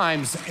 5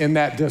 times in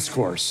that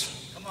discourse.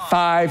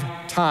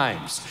 5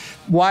 times.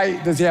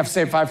 Why does he have to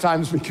say it 5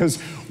 times?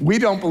 Because we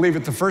don't believe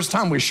it the first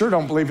time. We sure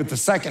don't believe it the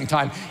second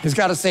time. He's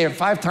got to say it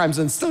 5 times,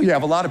 and still you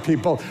have a lot of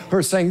people who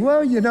are saying,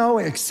 well, you know,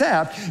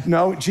 except.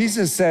 No,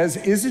 Jesus says,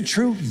 is it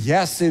true?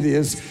 Yes, it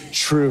is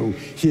true.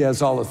 He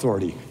has all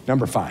authority.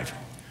 Number 5,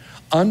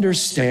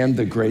 understand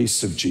the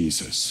grace of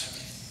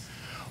Jesus.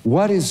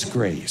 What is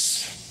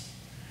grace?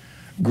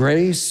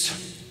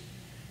 Grace,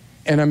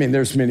 and I mean,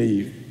 there's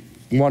many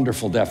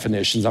wonderful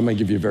definitions. I'm going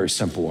to give you a very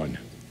simple one.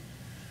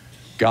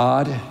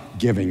 God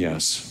giving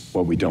us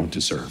what we don't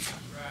deserve.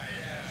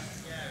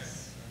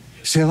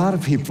 See, a lot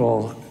of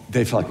people,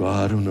 they feel like, well,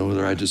 I don't know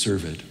whether I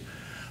deserve it.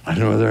 I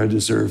don't know whether I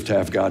deserve to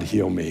have God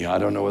heal me. I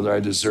don't know whether I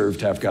deserve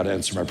to have God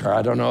answer my prayer.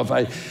 I don't know if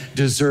I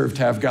deserve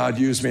to have God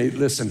use me.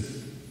 Listen,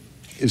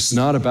 it's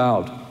not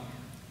about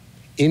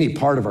any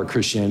part of our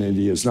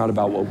Christianity is not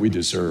about what we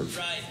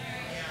deserve.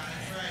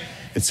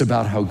 It's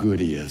about how good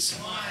he is.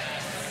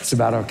 It's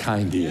about how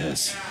kind he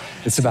is.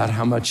 It's about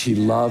how much he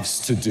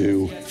loves to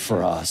do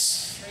for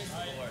us.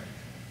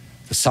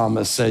 The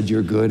psalmist said,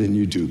 you're good and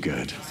you do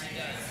good.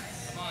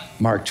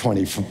 Mark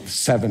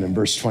 27 and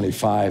verse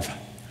 25,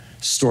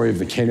 story of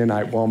the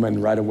Canaanite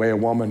woman. Right away, a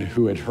woman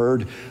who had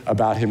heard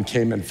about him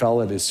came and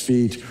fell at his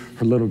feet.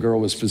 Her little girl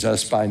was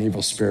possessed by an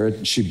evil spirit,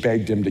 and she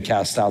begged him to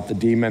cast out the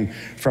demon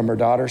from her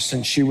daughter.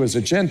 Since she was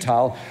a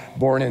Gentile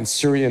born in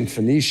Syrian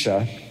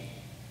Phoenicia,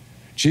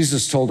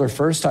 Jesus told her,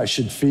 first I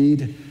should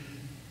feed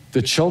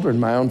the children,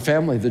 my own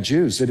family, the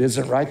Jews. It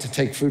isn't right to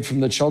take food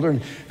from the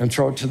children and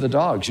throw it to the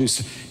dogs.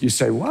 You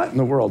say, what in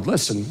the world?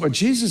 Listen, what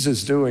Jesus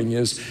is doing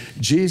is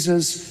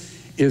Jesus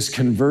is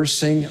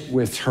conversing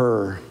with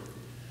her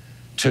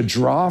to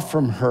draw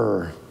from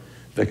her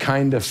the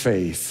kind of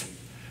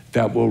faith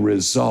that will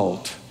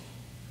result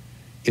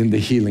in the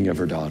healing of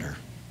her daughter.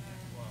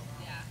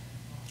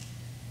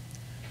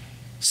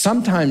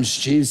 Sometimes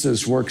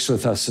Jesus works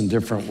with us in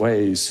different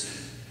ways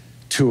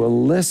to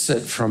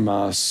elicit from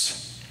us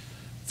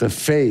the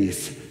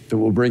faith that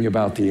will bring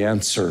about the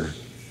answer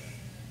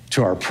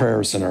to our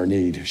prayers and our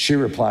need. She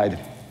replied,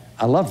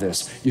 I love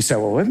this. You say,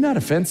 well, isn't that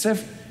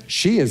offensive?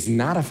 She is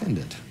not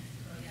offended.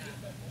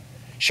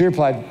 She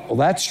replied, well,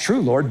 that's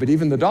true, Lord, but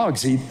even the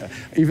dogs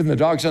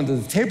under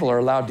the table are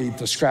allowed to eat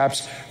the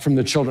scraps from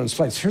the children's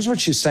plates. Here's what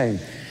she's saying.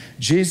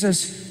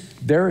 Jesus,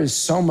 there is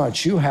so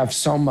much, you have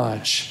so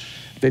much,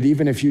 that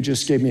even if you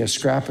just gave me a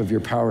scrap of your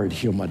power, it'd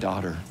heal my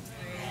daughter.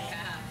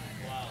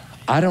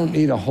 I don't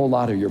need a whole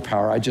lot of your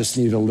power. I just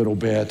need a little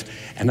bit.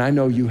 And I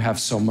know you have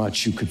so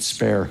much you could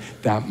spare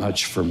that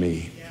much for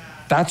me.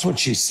 That's what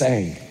she's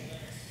saying.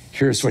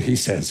 Here's what he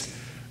says.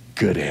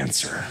 Good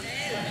answer.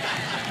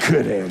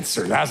 Good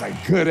answer. That's a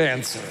good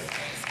answer.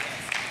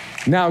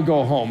 Now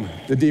go home.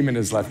 The demon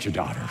has left your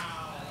daughter.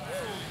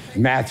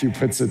 Matthew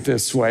puts it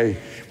this way.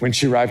 When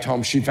she arrived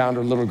home, she found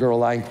her little girl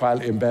lying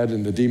quietly in bed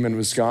and the demon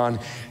was gone.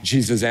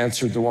 Jesus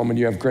answered the woman,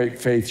 you have great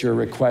faith. Your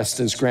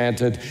request is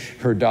granted.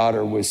 Her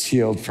daughter was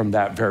healed from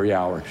that very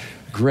hour.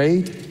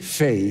 Great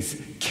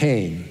faith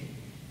came.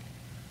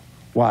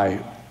 Why?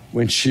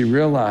 When she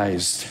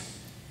realized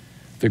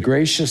the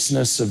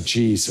graciousness of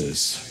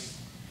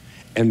Jesus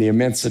and the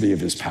immensity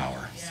of his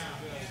power.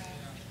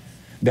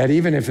 That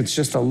even if it's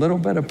just a little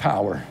bit of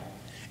power,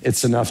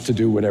 it's enough to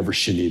do whatever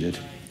she needed.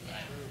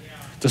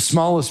 The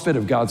smallest bit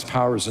of God's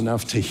power is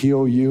enough to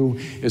heal you,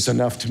 is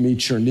enough to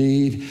meet your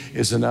need,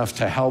 is enough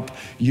to help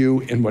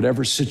you in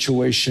whatever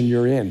situation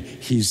you're in.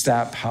 He's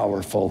that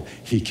powerful,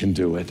 he can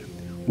do it.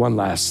 One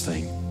last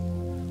thing,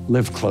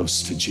 live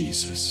close to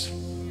Jesus.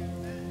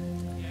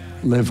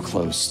 Live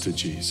close to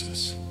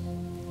Jesus.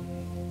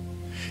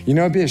 You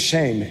know, it'd be a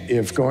shame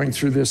if going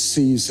through this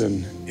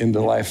season in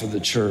the life of the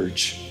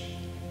church,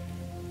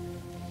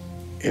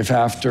 if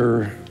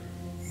after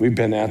we've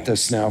been at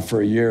this now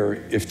for a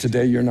year, if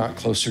today you're not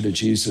closer to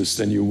Jesus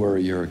than you were a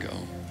year ago.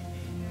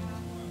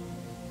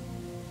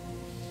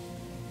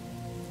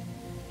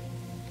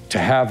 To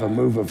have a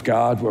move of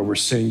God where we're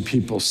seeing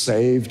people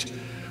saved,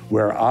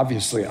 where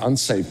obviously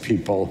unsaved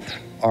people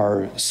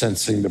are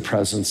sensing the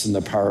presence and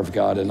the power of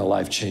God in a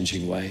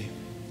life-changing way.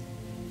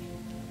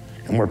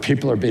 And where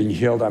people are being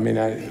healed, I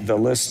mean, the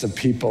list of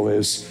people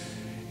is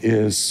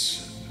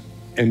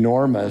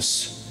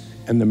enormous,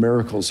 and the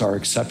miracles are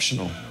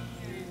exceptional.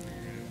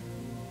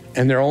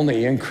 And they're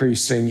only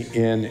increasing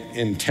in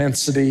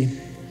intensity,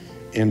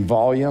 in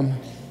volume,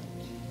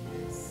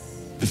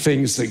 the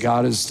things that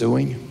God is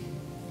doing.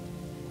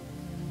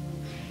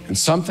 And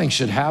something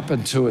should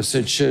happen to us.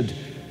 It should,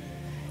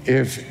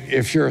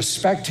 if you're a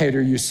spectator,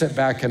 you sit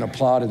back and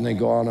applaud and then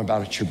go on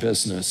about your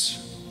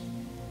business.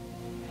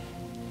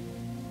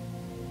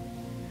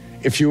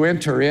 If you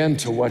enter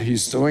into what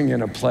he's doing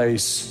in a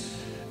place,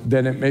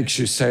 then it makes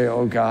you say,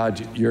 oh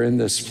God, you're in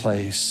this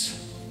place.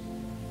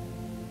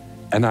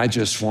 And I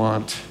just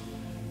want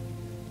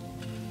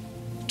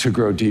to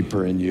grow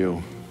deeper in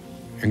you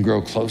and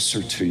grow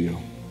closer to you.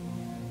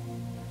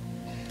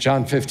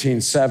 John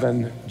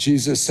 15:7,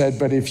 Jesus said,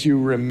 but if you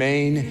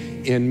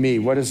remain in me,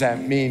 what does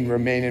that mean,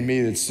 remain in me?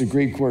 It's the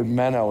Greek word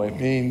meno. It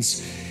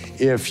means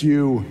if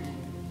you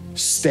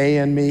stay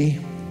in me,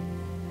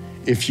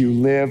 if you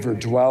live or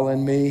dwell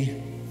in me,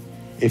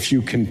 if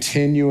you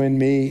continue in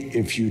me,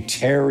 if you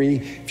tarry,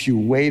 if you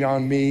wait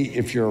on me,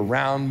 if you're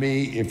around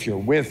me, if you're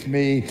with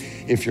me,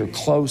 if you're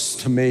close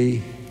to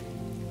me.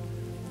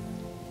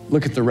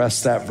 Look at the rest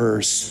of that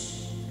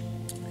verse.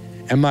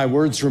 And my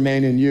words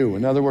remain in you.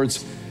 In other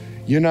words,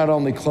 you're not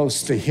only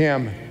close to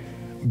him,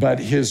 but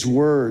his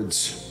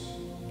words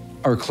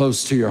are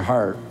close to your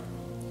heart.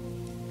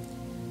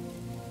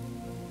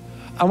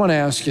 I want to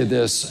ask you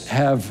this.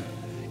 Have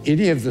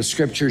any of the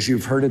scriptures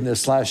you've heard in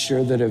this last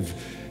year that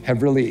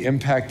have really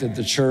impacted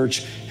the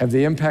church, have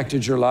they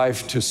impacted your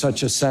life to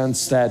such a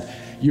sense that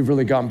you've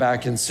really gone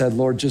back and said,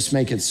 Lord, just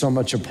make it so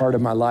much a part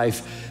of my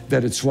life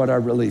that it's what I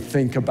really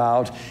think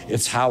about.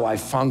 It's how I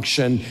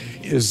function.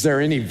 Is there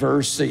any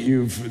verse that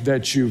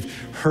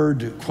you've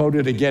heard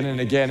quoted again and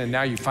again, and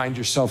now you find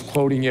yourself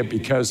quoting it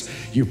because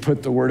you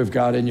put the Word of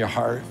God in your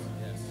heart?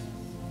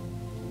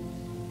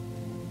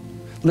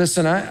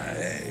 Listen,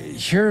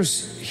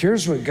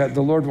 here's what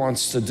the Lord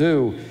wants to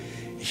do.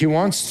 He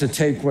wants to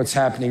take what's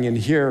happening in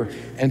here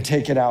and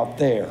take it out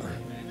there.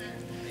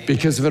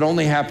 Because if it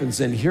only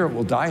happens in here, it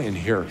will die in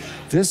here.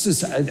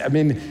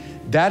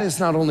 That is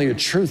not only a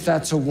truth,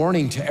 that's a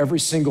warning to every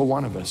single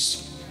one of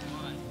us.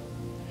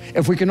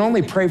 If we can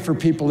only pray for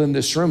people in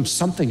this room,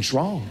 something's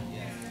wrong.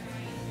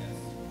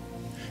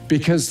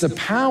 Because the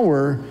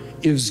power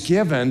is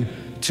given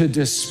to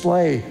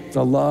display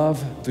the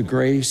love, the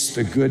grace,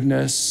 the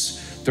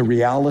goodness, the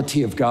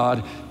reality of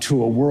God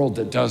to a world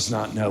that does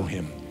not know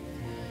Him.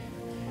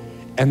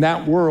 And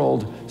that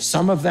world,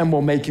 some of them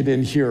will make it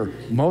in here,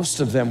 most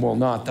of them will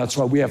not. That's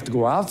why we have to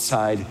go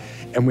outside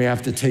and we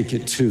have to take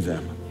it to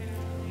them.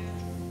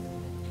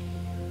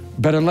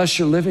 But unless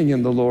you're living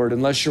in the Lord,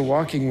 unless you're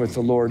walking with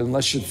the Lord,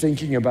 unless you're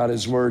thinking about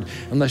His Word,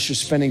 unless you're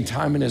spending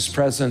time in His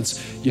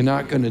presence, you're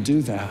not going to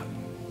do that.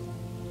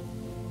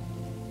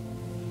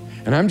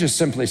 And I'm just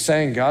simply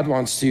saying God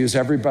wants to use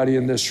everybody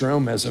in this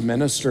room as a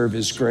minister of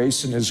His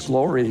grace and His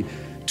glory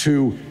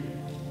to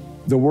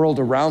the world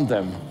around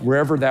them,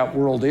 wherever that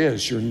world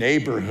is, your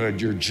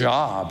neighborhood, your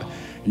job,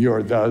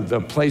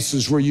 the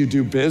places where you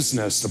do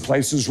business, the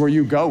places where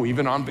you go,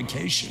 even on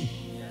vacation.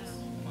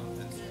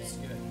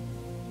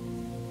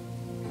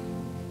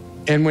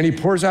 And when He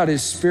pours out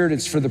His Spirit,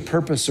 it's for the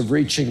purpose of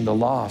reaching the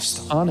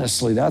lost.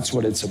 Honestly, that's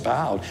what it's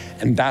about,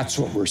 and that's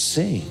what we're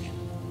seeing.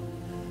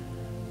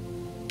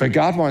 But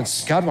God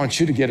wants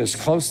you to get as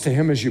close to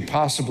Him as you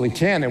possibly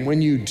can. And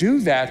when you do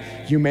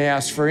that, you may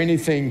ask for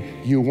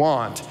anything you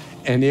want,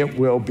 and it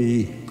will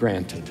be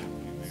granted.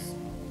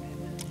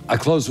 I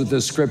close with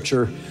this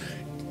scripture,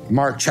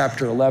 Mark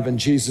chapter 11.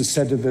 Jesus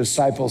said to the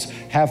disciples,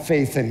 have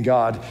faith in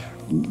God.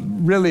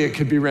 Really, it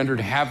could be rendered,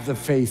 have the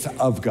faith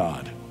of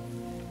God.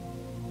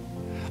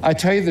 I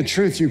tell you the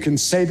truth, you can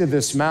say to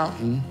this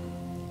mountain,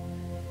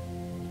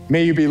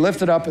 may you be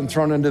lifted up and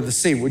thrown into the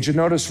sea. Would you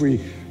notice we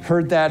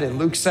heard that in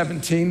Luke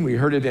 17, we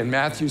heard it in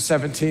Matthew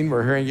 17,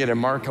 we're hearing it in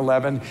Mark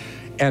 11,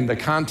 and the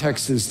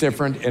context is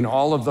different in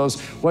all of those.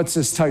 What's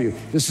this tell you?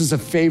 This is a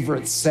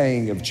favorite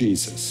saying of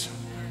Jesus.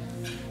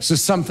 This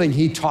is something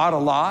He taught a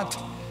lot.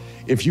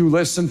 If you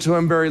listen to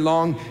Him very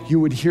long, you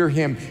would hear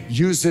Him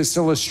use this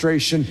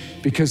illustration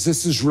because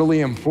this is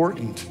really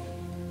important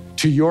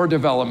to your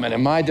development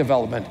and my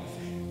development.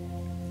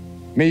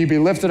 May you be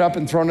lifted up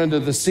and thrown into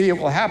the sea. It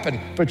will happen,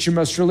 but you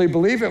must really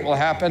believe it will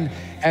happen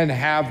and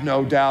have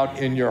no doubt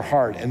in your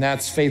heart. And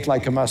that's faith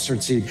like a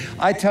mustard seed.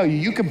 I tell you,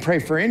 you can pray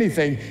for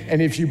anything,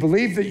 and if you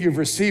believe that you've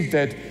received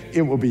it,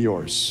 it will be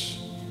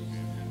yours.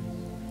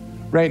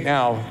 Right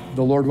now,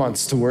 the Lord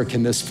wants to work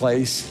in this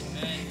place.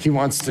 He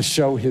wants to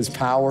show His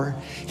power.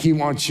 He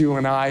wants you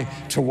and I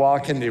to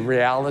walk in the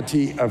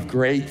reality of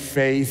great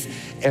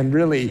faith. And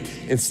really,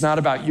 it's not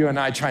about you and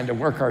I trying to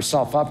work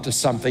ourselves up to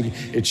something.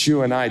 It's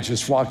you and I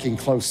just walking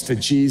close to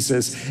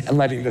Jesus and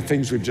letting the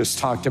things we've just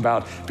talked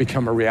about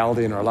become a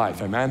reality in our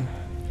life. Amen?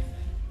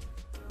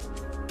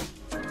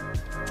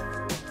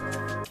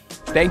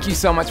 Thank you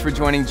so much for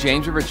joining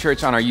James River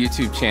Church on our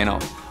YouTube channel.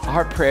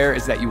 Our prayer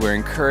is that you were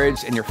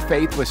encouraged and your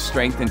faith was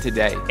strengthened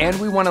today. And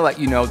we want to let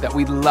you know that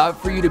we'd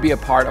love for you to be a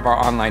part of our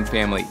online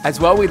family. As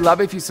well, we'd love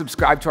if you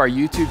subscribe to our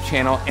YouTube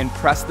channel and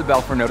press the bell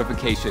for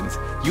notifications.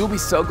 You'll be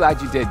so glad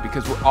you did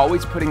because we're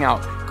always putting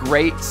out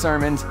great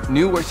sermons,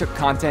 new worship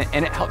content,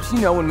 and it helps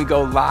you know when we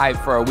go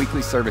live for our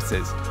weekly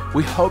services.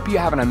 We hope you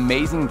have an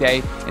amazing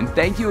day, and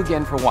thank you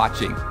again for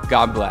watching.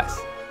 God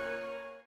bless.